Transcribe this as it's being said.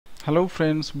Hello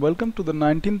friends, welcome to the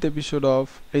 19th episode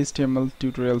of HTML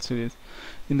tutorial series.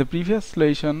 In the previous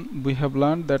lesson, we have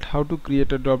learned that how to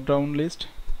create a drop-down list,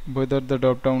 whether the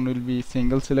drop-down will be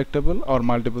single selectable or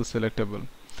multiple selectable.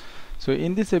 So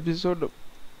in this episode,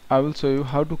 I will show you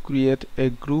how to create a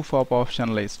group of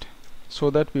option list so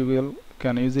that we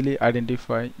can easily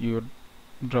identify your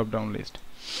drop-down list.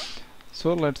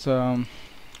 So let's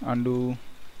undo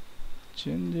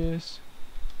changes.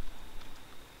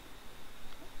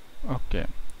 Okay,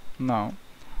 now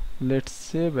let's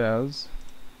save as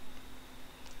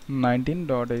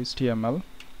 19.html.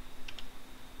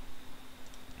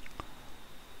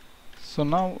 So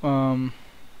now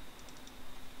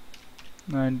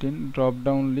 19 drop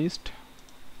down list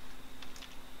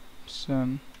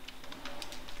and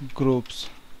groups.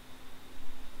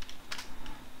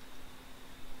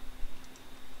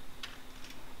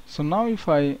 So now if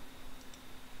I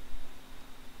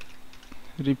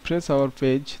refresh our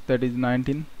page, that is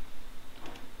 19.html,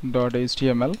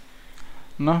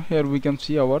 now here we can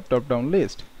see our drop down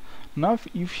list. Now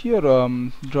if your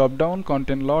drop down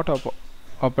contain lot of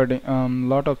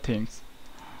things,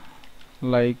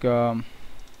 like for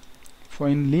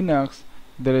in Linux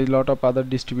there is a lot of other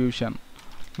distribution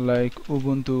like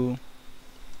Ubuntu,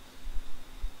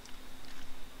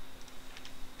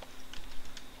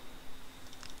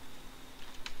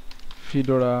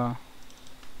 Fedora,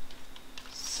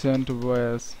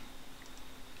 CentOS,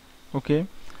 okay,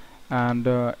 and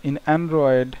in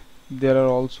Android there are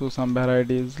also some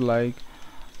varieties like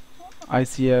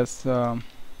ICS,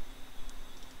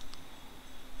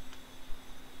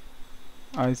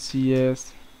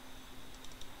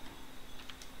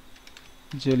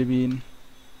 Jelly Bean.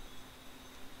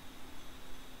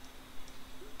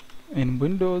 In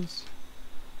Windows,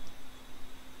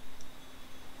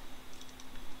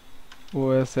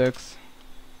 OS X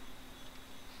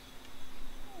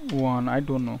 1, I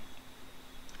don't know,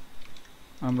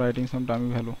 I'm writing some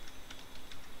time value,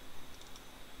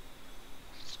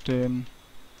 10,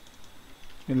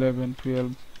 11,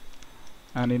 12,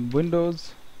 and in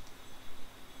Windows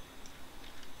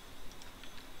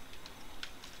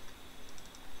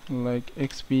like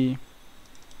XP,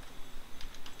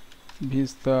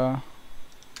 Vista,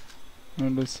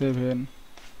 Windows 7.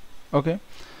 Okay,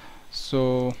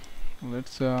 so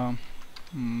let's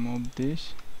move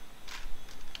this.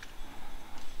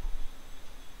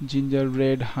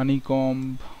 Gingerbread,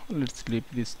 honeycomb, let's click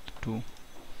this too.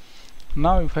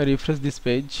 Now if I refresh this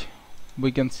page,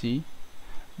 we can see,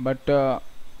 but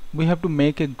we have to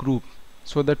make a group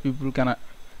so that people can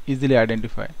easily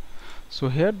identify. So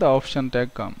here the option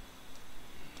tag come.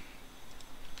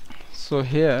 So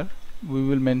here we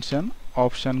will mention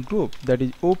option group, that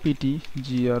is OPT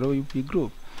GROUP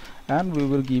group, and we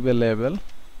will give a label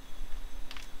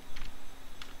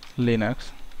Linux,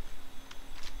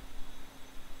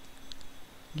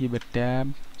 give a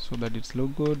tab so that it's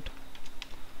look good,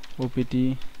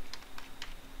 OPT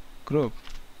group.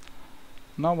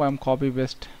 Now I'm copy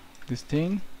paste this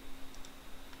thing,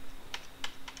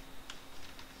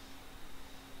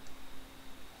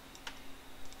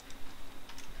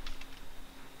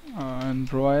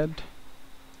 Android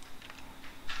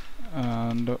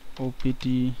and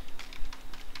OPT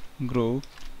group.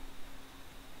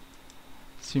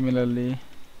 Similarly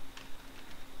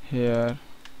here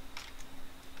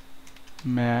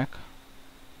Mac,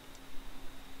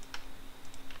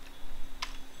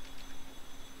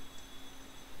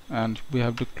 and we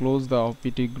have to close the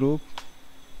OPT group.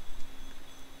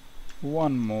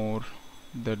 One more,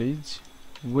 that is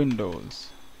Windows.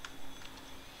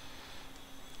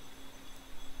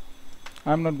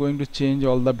 I'm not going to change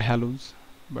all the values,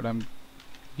 but I'm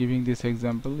giving this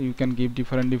example. You can give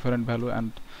different value,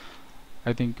 and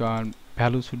I think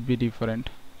values should be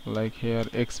different, like here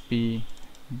XP,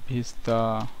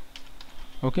 Vista.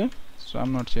 Okay, so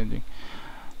I'm not changing.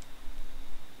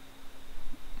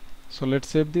 So let's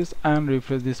save this and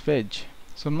refresh this page.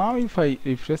 So now if I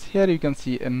refresh, here you can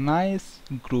see a nice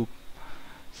group.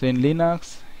 So in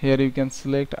Linux, here you can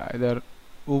select either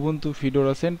Ubuntu,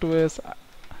 Fedora, CentOS,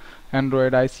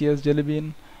 Android, ICS, Jelly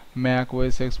Bean, Mac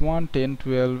OS X 1, 10,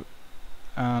 12,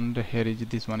 and here is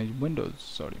this one is Windows.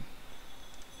 Sorry,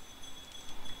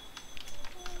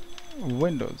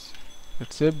 Windows.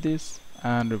 Let's save this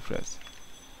and refresh.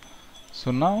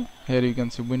 So now here you can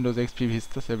see Windows XP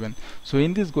Vista 7. So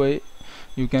in this way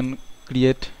you can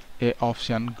create a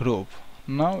option group.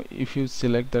 Now if you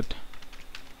select that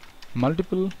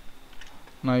multiple,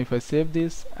 now if I save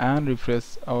this and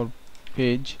refresh our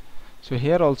page, so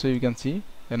here also you can see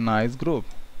a nice group.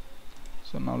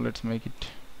 So now let's make it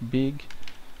big,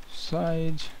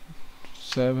 size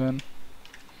 7,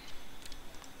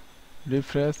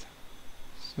 refresh.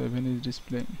 7 is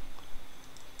displaying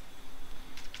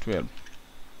 12.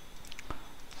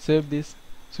 Save this.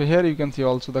 So here you can see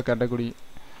also the category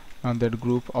and that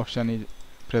group option is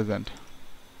present.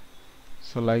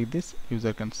 So like this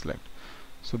user can select.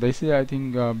 So this is, I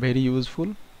think, very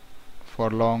useful for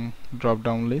long drop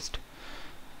down list.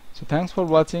 So thanks for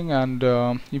watching, and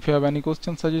if you have any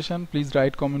question, suggestion, please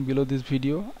write comment below this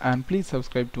video, and please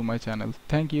subscribe to my channel.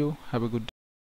 Thank you. Have a good day.